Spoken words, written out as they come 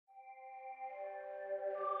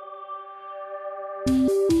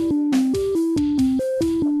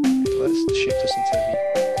Let's shift us into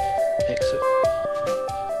the exit.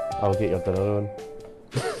 I'll get your dinner on.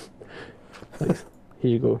 Thanks.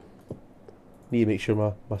 Here you go. Need to make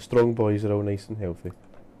sure my strong boys are all nice and healthy.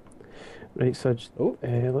 Right, so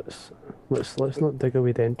let's not dig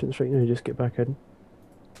away the entrance right now. Just get back in.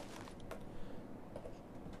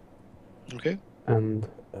 Okay. And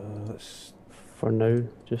Let's... for now,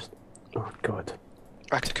 just oh god.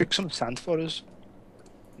 I could cook some sand for us.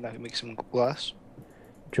 And that could make some glass.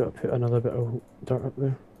 Do you want to put another bit of dirt up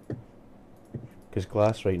there? Because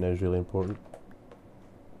glass right now is really important.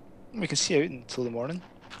 We can see out until the morning.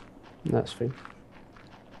 That's fine.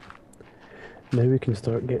 Now we can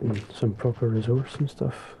start getting some proper resource and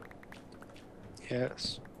stuff.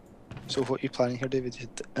 Yes. So what are you planning here, David?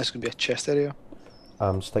 This going to be a chest area?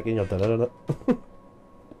 I'm sticking your dinner in it.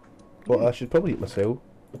 Well, I should probably eat myself.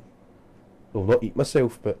 Well, not eat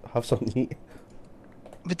myself, but have something to eat.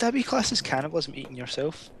 Would that be classed as cannibalism, eating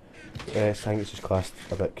yourself? I think it's just classed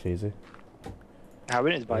a bit crazy. I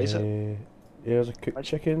wouldn't advise it. Yeah, there's a cooked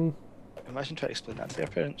chicken. Imagine trying to explain that to your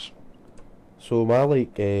parents. So am I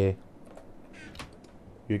like you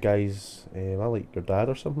guys, am I like your dad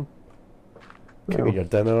or something? Cooking Well, your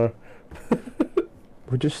dinner.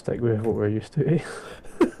 we'll just stick with what we're used to, eh?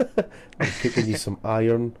 I'm cooking you some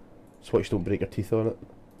iron, so watch you don't break your teeth on it.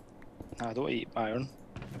 Nah, I don't eat iron.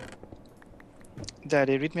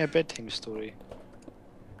 Daddy, read me a bedtime story.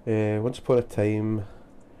 Once upon a time, there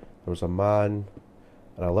was a man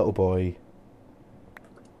and a little boy.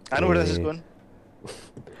 I know where this is going.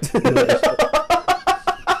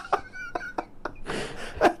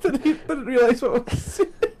 I didn't realise what I was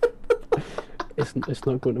saying. It's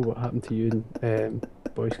not going to what happened to you in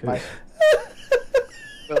Boy Scouts.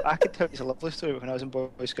 Well, I could tell you a lovely story when I was in Boy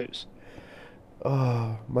Scouts.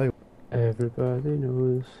 Oh, my... Everybody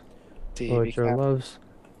knows Davey Roger Camp. loves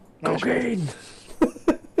Nice cocaine.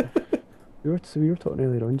 we were talking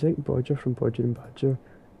earlier on, Jake Bodger from Bodger and Badger.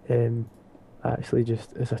 Actually,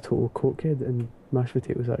 just is a total cokehead, and mashed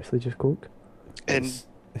potatoes actually just coke. And It's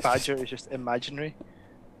Badger is just imaginary.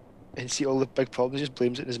 And see all the big problems, he just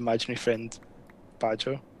blames it on his imaginary friend,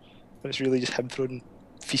 Badger. But it's really just him throwing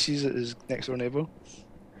feces at his next door neighbour.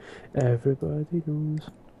 Everybody knows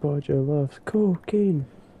Bodger loves cocaine.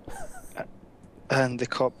 And the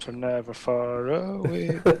cops are never far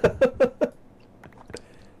away.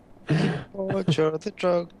 Bodger the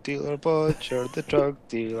drug dealer, Bodger the drug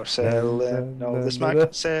dealer, selling all the smack,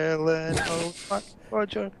 selling all the smack.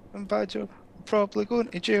 Bodger and Badger are probably going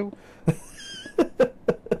to jail.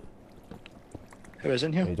 Who is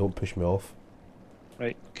in here? Hey, don't push me off.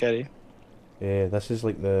 Right, Gary. This is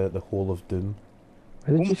like the whole of Doom.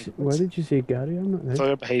 Why did you say Gary? I'm not I there. thought you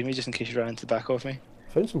were behind me just in case you ran into the back of me.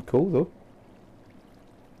 Found some coal though.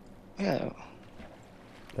 Yeah.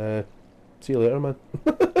 See you later, man.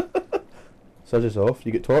 Surges off.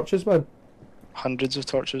 You get torches, man. Hundreds of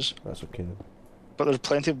torches. That's okay then. But there's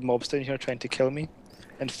plenty of mobs down here trying to kill me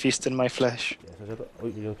and feasting my flesh. Yes,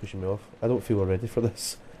 you're really pushing me off. I don't feel we're ready for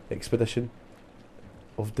this expedition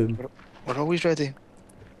of Doom. We're always ready.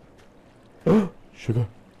 Sugar.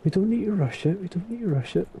 We don't need to rush it.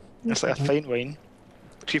 It's like a fine wine.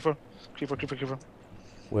 Creeper. Creeper.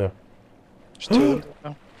 Where? There's two of them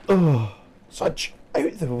now. Oh, Sudge,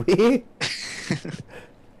 out the way!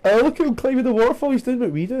 Oh, look at him climbing the waterfall. He's doing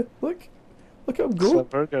what we do. Look at him go.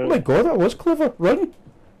 Clever girl. Oh my god, that was clever. Run!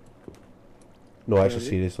 No, actually, Really?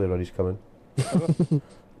 seriously, run. He's coming.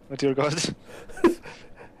 Oh dear God.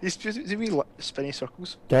 He's doing me spinny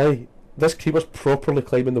circles. Guy, this creeper's properly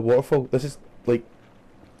climbing the waterfall. This is like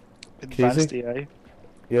Advanced crazy. AI.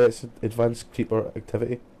 Yeah, it's advanced creeper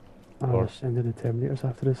activity. Oh, Or- we're sending the Terminators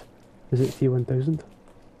after us. Is it T-1000?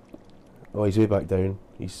 Oh, he's way back down.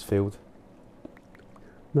 He's failed.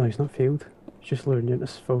 No, he's not failed. He's just luring you into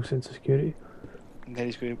this false sense of security. And then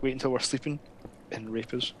he's going to wait until we're sleeping and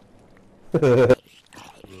rape us.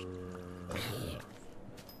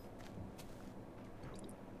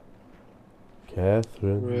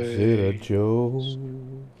 Catherine Right. Zeta-Jones.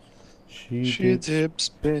 She She dips. dips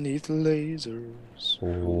beneath lasers.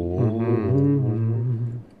 Oh.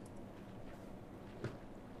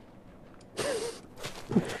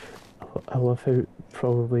 I love how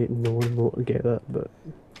probably no one will get that, but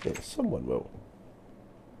Yeah, someone will.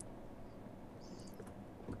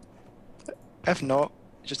 If not,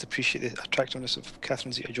 just appreciate the attractiveness of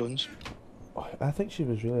Catherine Zeta-Jones. Oh, I think she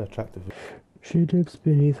was really attractive. she dips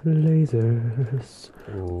beneath the lasers.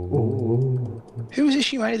 Oh. Who was it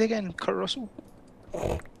she married again? Kurt Russell?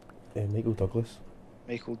 Michael Douglas.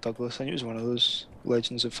 Michael Douglas. I knew it was one of those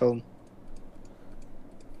legends of film.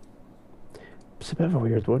 It's a bit of a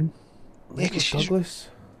weird one. Yeah, Michael because Douglas.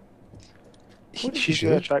 What did he she's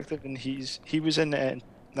really do? attractive, and he was in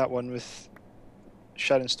that one with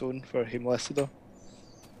Sharon Stone for He Molested Her,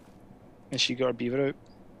 and she got her beaver out.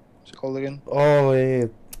 What's it called again? Oh,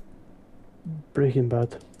 Breaking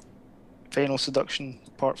Bad. Final Seduction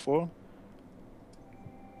Part 4.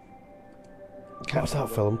 what's that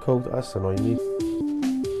film called? That's annoying me.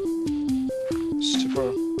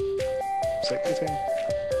 Super